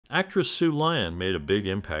Actress Sue Lyon made a big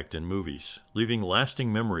impact in movies, leaving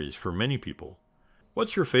lasting memories for many people.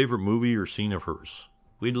 What's your favorite movie or scene of hers?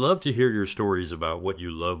 We'd love to hear your stories about what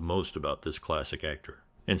you love most about this classic actor.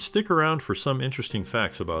 And stick around for some interesting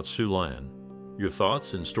facts about Sue Lyon. Your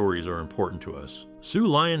thoughts and stories are important to us. Sue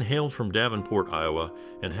Lyon hailed from Davenport, Iowa,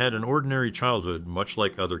 and had an ordinary childhood much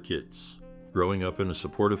like other kids. Growing up in a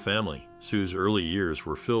supportive family, Sue's early years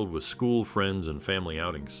were filled with school, friends, and family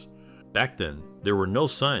outings. Back then, there were no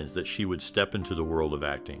signs that she would step into the world of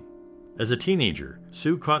acting. As a teenager,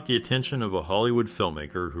 Sue caught the attention of a Hollywood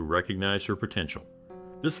filmmaker who recognized her potential.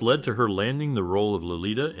 This led to her landing the role of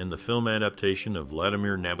Lolita in the film adaptation of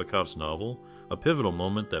Vladimir Nabokov's novel, a pivotal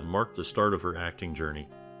moment that marked the start of her acting journey.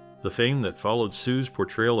 The fame that followed Sue's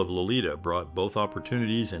portrayal of Lolita brought both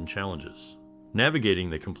opportunities and challenges. Navigating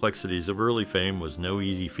the complexities of early fame was no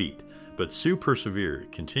easy feat, but Sue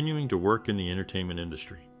persevered, continuing to work in the entertainment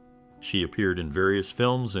industry. She appeared in various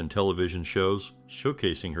films and television shows,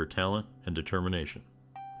 showcasing her talent and determination.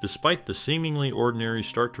 Despite the seemingly ordinary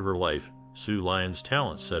start to her life, Sue Lyon's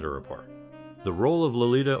talent set her apart. The role of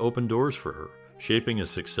Lolita opened doors for her, shaping a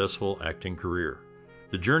successful acting career.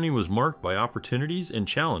 The journey was marked by opportunities and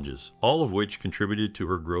challenges, all of which contributed to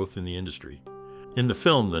her growth in the industry. In the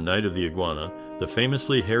film The Night of the Iguana, the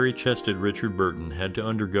famously hairy-chested Richard Burton had to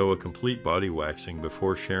undergo a complete body waxing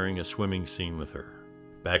before sharing a swimming scene with her.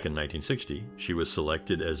 Back in 1960, she was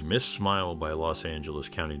selected as Miss Smile by Los Angeles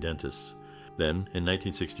County dentists. Then, in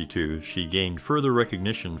 1962, she gained further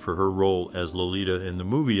recognition for her role as Lolita in the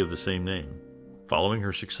movie of the same name. Following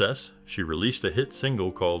her success, she released a hit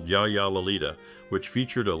single called Ya Ya Lolita, which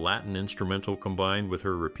featured a Latin instrumental combined with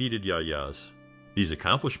her repeated ya-yas. These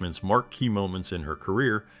accomplishments marked key moments in her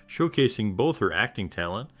career, showcasing both her acting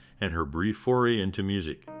talent and her brief foray into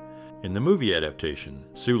music. In the movie adaptation,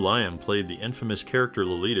 Sue Lyon played the infamous character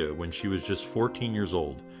Lolita when she was just 14 years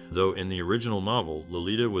old, though in the original novel,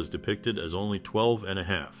 Lolita was depicted as only 12 and a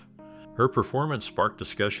half. Her performance sparked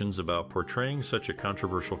discussions about portraying such a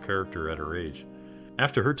controversial character at her age.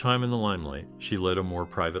 After her time in the limelight, she led a more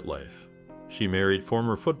private life. She married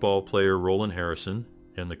former football player Roland Harrison,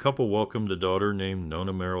 and the couple welcomed a daughter named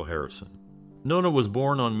Nona Merrill Harrison. Nona was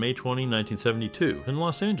born on May 20, 1972, in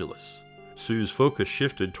Los Angeles. Sue's focus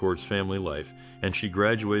shifted towards family life, and she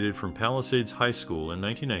graduated from Palisades High School in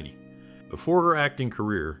 1990. Before her acting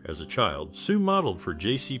career as a child, Sue modeled for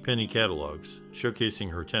JCPenney catalogs, showcasing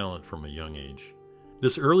her talent from a young age.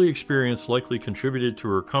 This early experience likely contributed to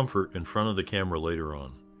her comfort in front of the camera later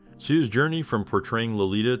on. Sue's journey from portraying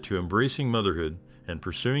Lolita to embracing motherhood and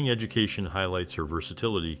pursuing education highlights her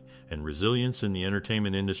versatility and resilience in the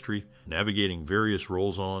entertainment industry, navigating various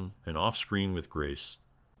roles on and off-screen with grace.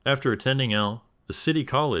 After attending a city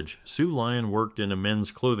college, Sue Lyon worked in a men's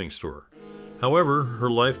clothing store. However, her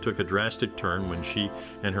life took a drastic turn when she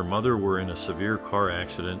and her mother were in a severe car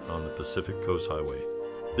accident on the Pacific Coast Highway.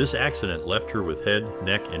 This accident left her with head,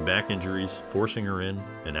 neck, and back injuries, forcing her in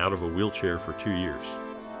and out of a wheelchair for 2 years.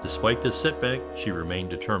 Despite this setback, she remained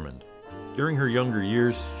determined. During her younger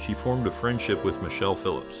years, she formed a friendship with Michelle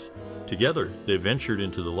Phillips. Together, they ventured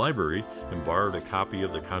into the library and borrowed a copy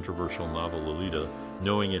of the controversial novel Lolita,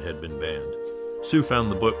 knowing it had been banned. Sue found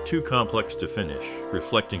the book too complex to finish,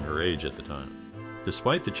 reflecting her age at the time.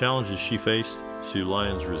 Despite the challenges she faced, Sue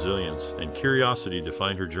Lyon's resilience and curiosity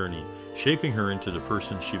defined her journey, shaping her into the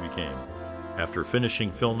person she became. After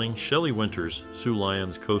finishing filming, Shelley Winters, Sue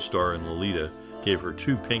Lyon's co-star in Lolita, gave her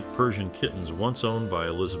 2 pink Persian kittens once owned by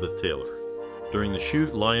Elizabeth Taylor. During the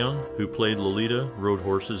shoot, Lyon, who played Lolita, rode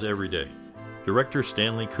horses every day. Director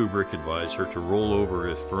Stanley Kubrick advised her to roll over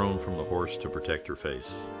if thrown from the horse to protect her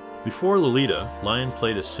face. Before Lolita, Lyon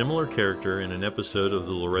played a similar character in an episode of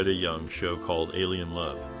the Loretta Young show called Alien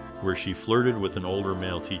Love, where she flirted with an older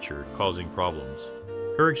male teacher, causing problems.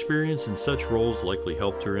 Her experience in such roles likely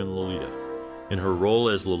helped her in Lolita. In her role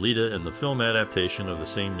as Lolita in the film adaptation of the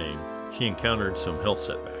same name, she encountered some health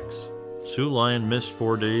setbacks. Sue Lyon missed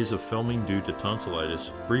 4 days of filming due to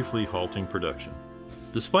tonsillitis, briefly halting production.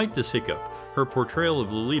 Despite this hiccup, her portrayal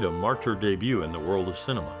of Lolita marked her debut in the world of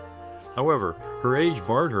cinema. However, her age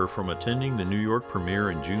barred her from attending the New York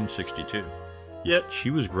premiere in June '62. Yet,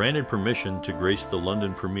 she was granted permission to grace the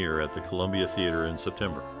London premiere at the Columbia Theatre in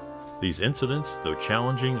September. These incidents, though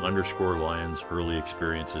challenging, underscore Lyon's early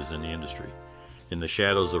experiences in the industry. In the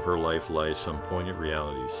shadows of her life lie some poignant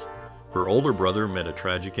realities. Her older brother met a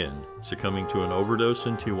tragic end, succumbing to an overdose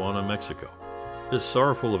in Tijuana, Mexico. This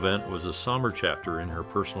sorrowful event was a somber chapter in her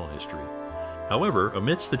personal history. However,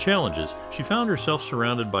 amidst the challenges, she found herself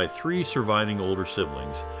surrounded by 3 surviving older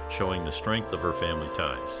siblings, showing the strength of her family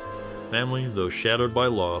ties. Family, though shadowed by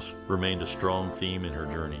loss, remained a strong theme in her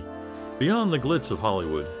journey. Beyond the glitz of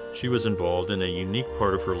Hollywood, she was involved in a unique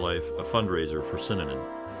part of her life, a fundraiser for Synonym.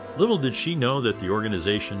 Little did she know that the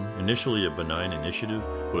organization, initially a benign initiative,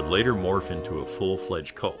 would later morph into a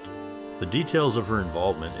full-fledged cult. The details of her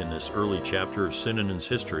involvement in this early chapter of Synonym's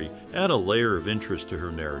history add a layer of interest to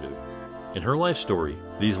her narrative. In her life story,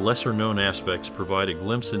 these lesser-known aspects provide a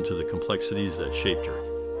glimpse into the complexities that shaped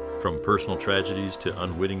her. From personal tragedies to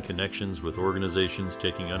unwitting connections with organizations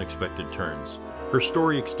taking unexpected turns, her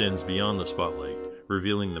story extends beyond the spotlight,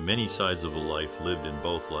 revealing the many sides of a life lived in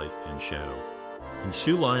both light and shadow. In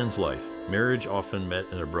Sue Lyon's life, marriage often met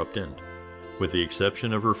an abrupt end. With the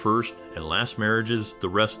exception of her first and last marriages, the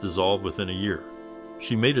rest dissolved within a year.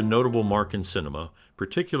 She made a notable mark in cinema,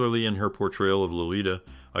 particularly in her portrayal of Lolita,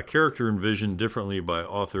 a character envisioned differently by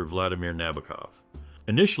author Vladimir Nabokov.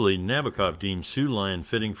 Initially, Nabokov deemed Sue Lyon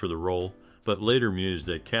fitting for the role, but later mused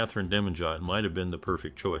that Catherine Demanjot might have been the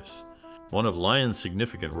perfect choice. One of Lyon's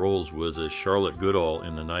significant roles was as Charlotte Goodall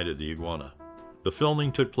in The Night of the Iguana. The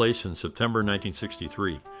filming took place in September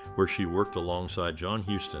 1963, where she worked alongside John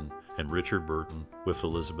Huston and Richard Burton, with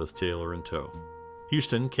Elizabeth Taylor in tow.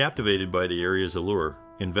 Huston, captivated by the area's allure,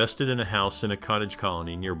 invested in a house in a cottage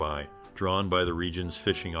colony nearby, drawn by the region's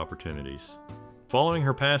fishing opportunities. Following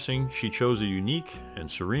her passing, she chose a unique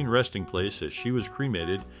and serene resting place as she was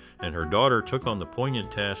cremated, and her daughter took on the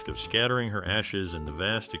poignant task of scattering her ashes in the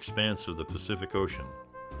vast expanse of the Pacific Ocean.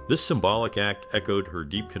 This symbolic act echoed her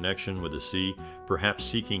deep connection with the sea, perhaps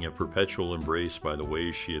seeking a perpetual embrace by the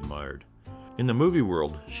ways she admired. In the movie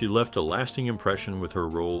world, she left a lasting impression with her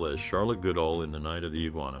role as Charlotte Goodall in The Night of the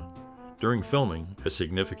Iguana. During filming, a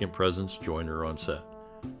significant presence joined her on set.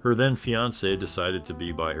 Her then fiancé decided to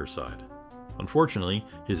be by her side. Unfortunately,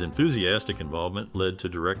 his enthusiastic involvement led to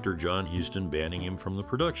director John Huston banning him from the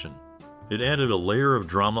production. It added a layer of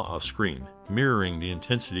drama off-screen, mirroring the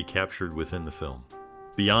intensity captured within the film.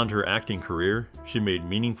 Beyond her acting career, she made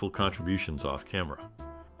meaningful contributions off-camera.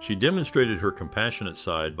 She demonstrated her compassionate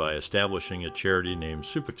side by establishing a charity named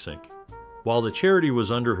Supexink. While the charity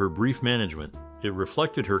was under her brief management, it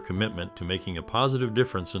reflected her commitment to making a positive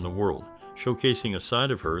difference in the world, showcasing a side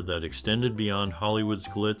of her that extended beyond Hollywood's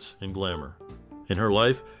glitz and glamour. In her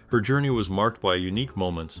life, her journey was marked by unique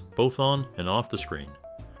moments, both on and off the screen.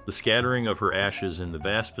 The scattering of her ashes in the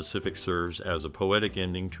vast Pacific serves as a poetic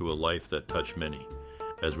ending to a life that touched many.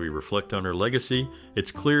 As we reflect on her legacy,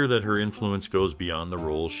 it's clear that her influence goes beyond the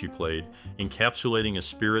roles she played, encapsulating a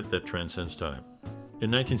spirit that transcends time. In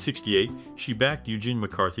 1968, she backed Eugene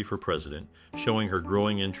McCarthy for president, showing her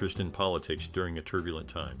growing interest in politics during a turbulent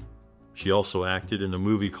time. She also acted in a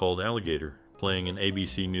movie called Alligator, playing an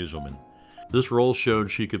ABC newswoman. This role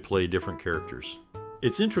showed she could play different characters.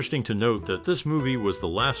 It's interesting to note that this movie was the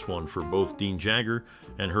last one for both Dean Jagger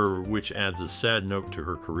and her, which adds a sad note to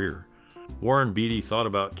her career. Warren Beatty thought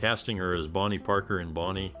about casting her as Bonnie Parker in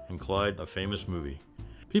Bonnie and Clyde, a famous movie.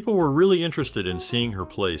 People were really interested in seeing her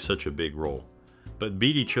play such a big role, but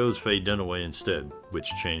Beatty chose Faye Dunaway instead,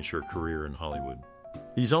 which changed her career in Hollywood.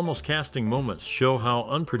 These almost casting moments show how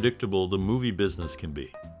unpredictable the movie business can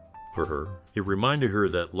be. For her, it reminded her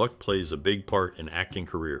that luck plays a big part in acting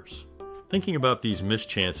careers. Thinking about these missed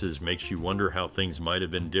chances makes you wonder how things might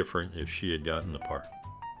have been different if she had gotten the part.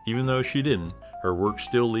 Even though she didn't, her work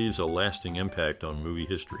still leaves a lasting impact on movie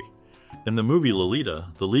history. In the movie Lolita,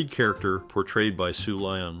 the lead character, portrayed by Sue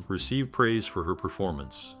Lyon, received praise for her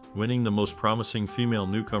performance, winning the Most Promising Female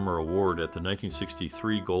Newcomer award at the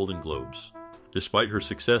 1963 Golden Globes. Despite her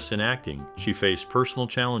success in acting, she faced personal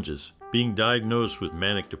challenges, being diagnosed with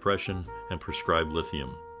manic depression and prescribed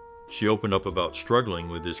lithium. She opened up about struggling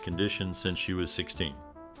with this condition since she was 16.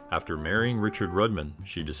 After marrying Richard Rudman,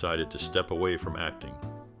 she decided to step away from acting.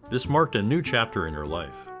 This marked a new chapter in her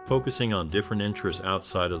life, focusing on different interests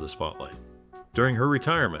outside of the spotlight. During her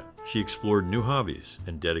retirement, she explored new hobbies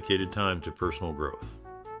and dedicated time to personal growth.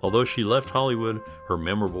 Although she left Hollywood, her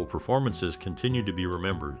memorable performances continue to be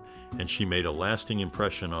remembered, and she made a lasting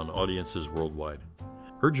impression on audiences worldwide.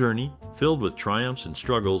 Her journey, filled with triumphs and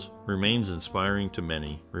struggles, remains inspiring to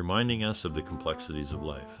many, reminding us of the complexities of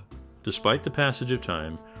life. Despite the passage of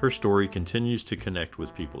time, her story continues to connect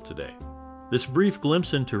with people today. This brief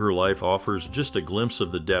glimpse into her life offers just a glimpse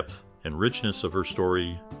of the depth and richness of her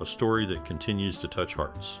story, a story that continues to touch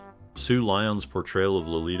hearts. Sue Lyon's portrayal of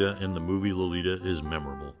Lolita in the movie Lolita is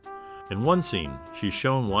memorable. In one scene, she's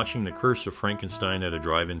shown watching The Curse of Frankenstein at a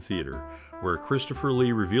drive-in theater, where Christopher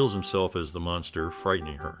Lee reveals himself as the monster,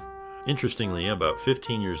 frightening her. Interestingly, about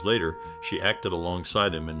 15 years later, she acted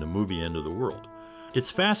alongside him in the movie End of the World.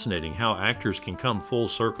 It's fascinating how actors can come full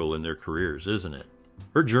circle in their careers, isn't it?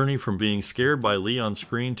 Her journey from being scared by Lee on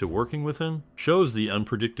screen to working with him shows the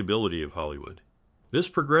unpredictability of Hollywood. This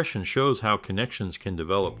progression shows how connections can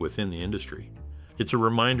develop within the industry. It's a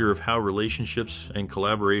reminder of how relationships and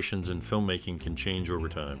collaborations in filmmaking can change over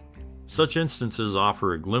time. Such instances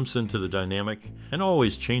offer a glimpse into the dynamic and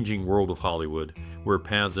always changing world of Hollywood, where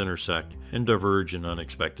paths intersect and diverge in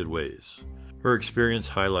unexpected ways. Her experience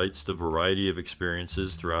highlights the variety of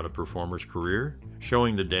experiences throughout a performer's career,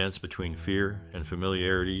 showing the dance between fear and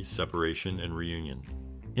familiarity, separation and reunion.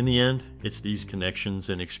 In the end, it's these connections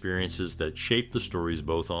and experiences that shape the stories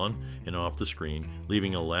both on and off the screen,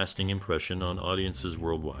 leaving a lasting impression on audiences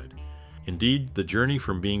worldwide. Indeed, the journey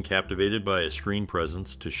from being captivated by a screen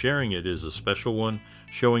presence to sharing it is a special one,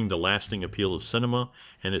 showing the lasting appeal of cinema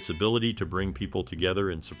and its ability to bring people together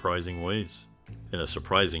in surprising ways. In a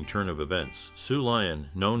surprising turn of events, Sue Lyon,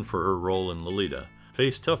 known for her role in Lolita,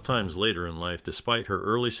 faced tough times later in life despite her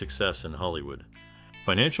early success in Hollywood.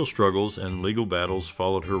 Financial struggles and legal battles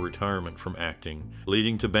followed her retirement from acting,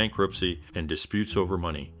 leading to bankruptcy and disputes over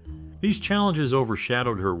money. These challenges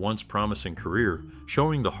overshadowed her once promising career,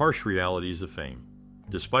 showing the harsh realities of fame.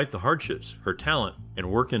 Despite the hardships, her talent and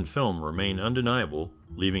work in film remain undeniable,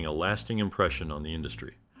 leaving a lasting impression on the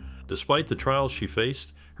industry. Despite the trials she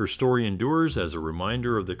faced, her story endures as a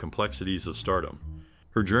reminder of the complexities of stardom.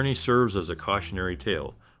 Her journey serves as a cautionary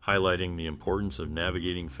tale, highlighting the importance of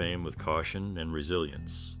navigating fame with caution and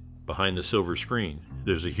resilience. Behind the silver screen,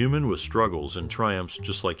 there's a human with struggles and triumphs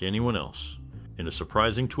just like anyone else. In a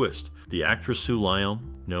surprising twist, the actress Sue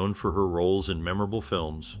Lyon, known for her roles in memorable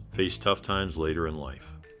films, faced tough times later in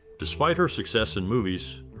life. Despite her success in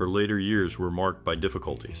movies, her later years were marked by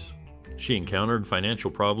difficulties. She encountered financial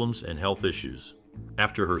problems and health issues.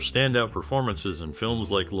 After her standout performances in films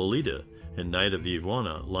like Lolita and Night of the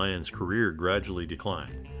Iguana, Lyon's career gradually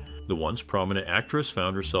declined. The once prominent actress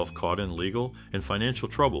found herself caught in legal and financial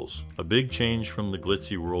troubles, a big change from the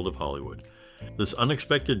glitzy world of Hollywood. This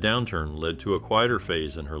unexpected downturn led to a quieter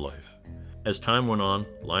phase in her life. As time went on,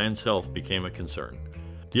 Lyon's health became a concern.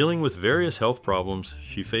 Dealing with various health problems,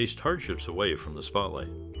 she faced hardships away from the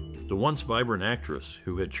spotlight. The once vibrant actress,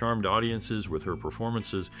 who had charmed audiences with her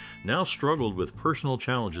performances, now struggled with personal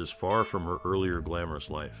challenges far from her earlier glamorous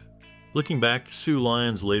life. Looking back, Sue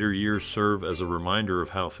Lyon's later years serve as a reminder of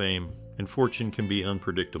how fame and fortune can be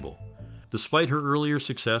unpredictable. Despite her earlier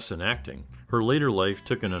success in acting, her later life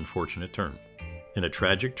took an unfortunate turn. In a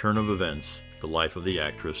tragic turn of events, the life of the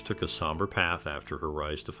actress took a somber path after her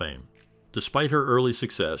rise to fame. Despite her early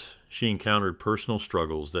success, she encountered personal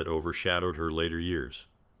struggles that overshadowed her later years.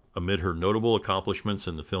 Amid her notable accomplishments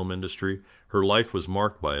in the film industry, her life was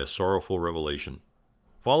marked by a sorrowful revelation.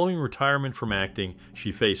 Following retirement from acting,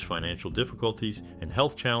 she faced financial difficulties and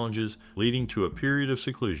health challenges, leading to a period of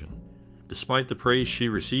seclusion. Despite the praise she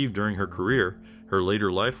received during her career, her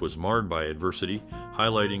later life was marred by adversity,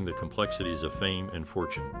 highlighting the complexities of fame and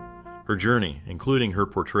fortune. Her journey, including her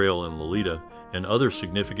portrayal in Lolita and other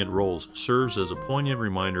significant roles, serves as a poignant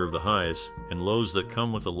reminder of the highs and lows that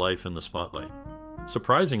come with a life in the spotlight.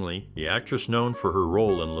 Surprisingly, the actress known for her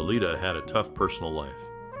role in Lolita had a tough personal life.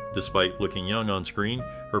 Despite looking young on screen,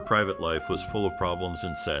 her private life was full of problems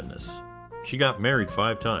and sadness. She got married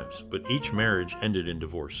 5 times, but each marriage ended in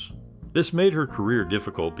divorce. This made her career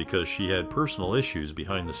difficult because she had personal issues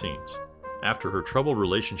behind the scenes. After her troubled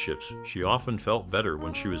relationships, she often felt better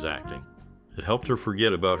when she was acting. It helped her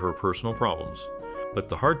forget about her personal problems. But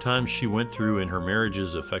the hard times she went through in her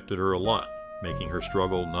marriages affected her a lot, making her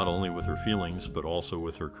struggle not only with her feelings but also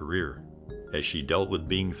with her career. As she dealt with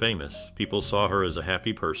being famous, people saw her as a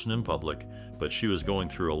happy person in public, but she was going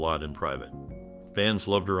through a lot in private. Fans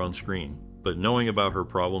loved her on screen, but knowing about her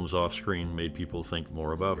problems off screen made people think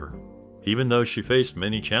more about her. Even though she faced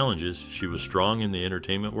many challenges, she was strong in the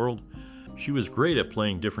entertainment world. She was great at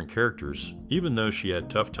playing different characters, even though she had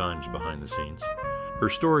tough times behind the scenes. Her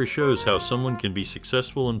story shows how someone can be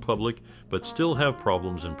successful in public, but still have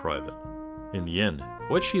problems in private. In the end,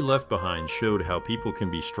 what she left behind showed how people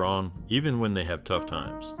can be strong even when they have tough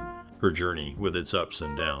times. Her journey, with its ups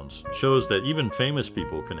and downs, shows that even famous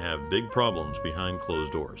people can have big problems behind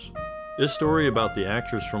closed doors. This story about the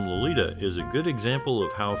actress from Lolita is a good example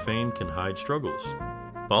of how fame can hide struggles.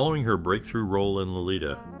 Following her breakthrough role in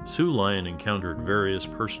Lolita, Sue Lyon encountered various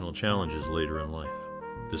personal challenges later in life.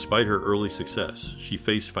 Despite her early success, she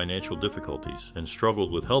faced financial difficulties and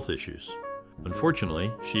struggled with health issues.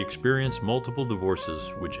 Unfortunately, she experienced multiple divorces,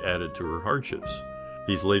 which added to her hardships.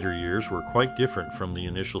 These later years were quite different from the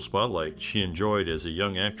initial spotlight she enjoyed as a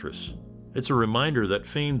young actress. It's a reminder that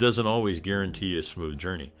fame doesn't always guarantee a smooth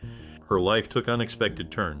journey. Her life took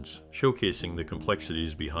unexpected turns, showcasing the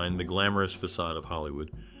complexities behind the glamorous facade of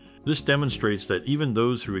Hollywood. This demonstrates that even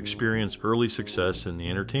those who experience early success in the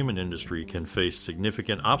entertainment industry can face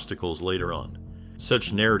significant obstacles later on.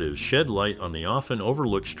 Such narratives shed light on the often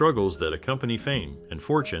overlooked struggles that accompany fame and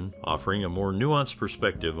fortune, offering a more nuanced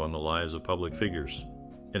perspective on the lives of public figures.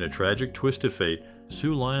 In a tragic twist of fate,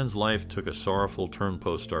 Sue Lyon's life took a sorrowful turn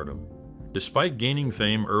post-stardom. Despite gaining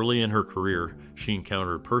fame early in her career, she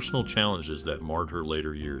encountered personal challenges that marred her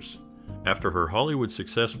later years. After her Hollywood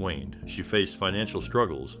success waned, she faced financial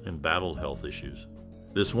struggles and battled health issues.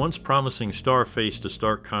 This once promising star faced a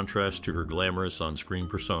stark contrast to her glamorous on-screen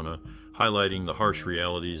persona, highlighting the harsh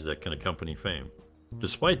realities that can accompany fame.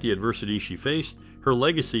 Despite the adversity she faced, her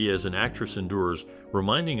legacy as an actress endures,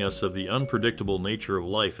 reminding us of the unpredictable nature of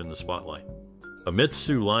life in the spotlight. Amidst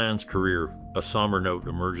Sue Lyon's career, a somber note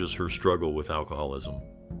emerges: her struggle with alcoholism.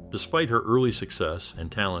 Despite her early success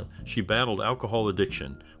and talent, she battled alcohol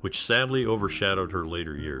addiction, which sadly overshadowed her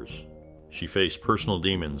later years. She faced personal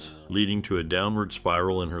demons, leading to a downward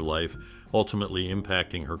spiral in her life, ultimately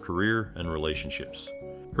impacting her career and relationships.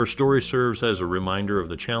 Her story serves as a reminder of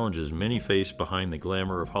the challenges many face behind the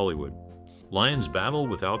glamour of Hollywood. Lyon's battle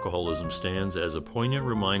with alcoholism stands as a poignant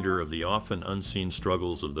reminder of the often unseen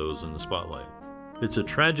struggles of those in the spotlight. It's a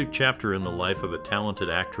tragic chapter in the life of a talented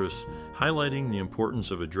actress, highlighting the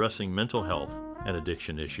importance of addressing mental health and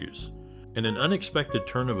addiction issues. In an unexpected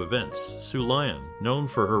turn of events, Sue Lyon, known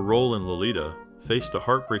for her role in Lolita, faced a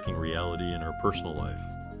heartbreaking reality in her personal life.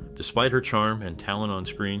 Despite her charm and talent on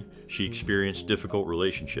screen, she experienced difficult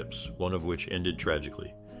relationships, one of which ended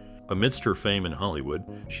tragically. Amidst her fame in Hollywood,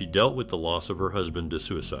 she dealt with the loss of her husband to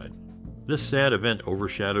suicide. This sad event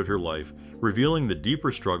overshadowed her life, revealing the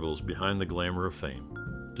deeper struggles behind the glamour of fame.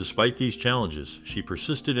 Despite these challenges, she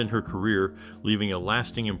persisted in her career, leaving a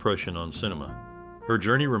lasting impression on cinema. Her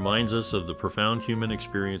journey reminds us of the profound human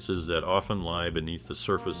experiences that often lie beneath the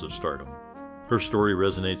surface of stardom. Her story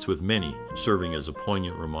resonates with many, serving as a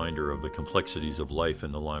poignant reminder of the complexities of life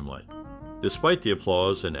in the limelight. Despite the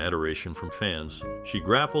applause and adoration from fans, she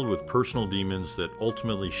grappled with personal demons that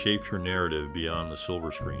ultimately shaped her narrative beyond the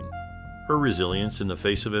silver screen. Her resilience in the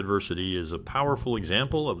face of adversity is a powerful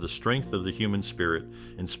example of the strength of the human spirit,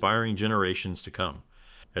 inspiring generations to come.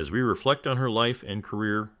 As we reflect on her life and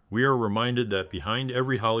career, we are reminded that behind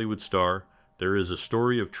every Hollywood star, there is a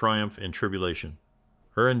story of triumph and tribulation.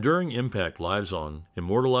 Her enduring impact lives on,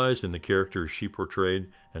 immortalized in the characters she portrayed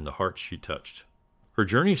and the hearts she touched. Her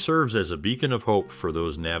journey serves as a beacon of hope for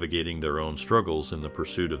those navigating their own struggles in the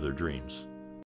pursuit of their dreams.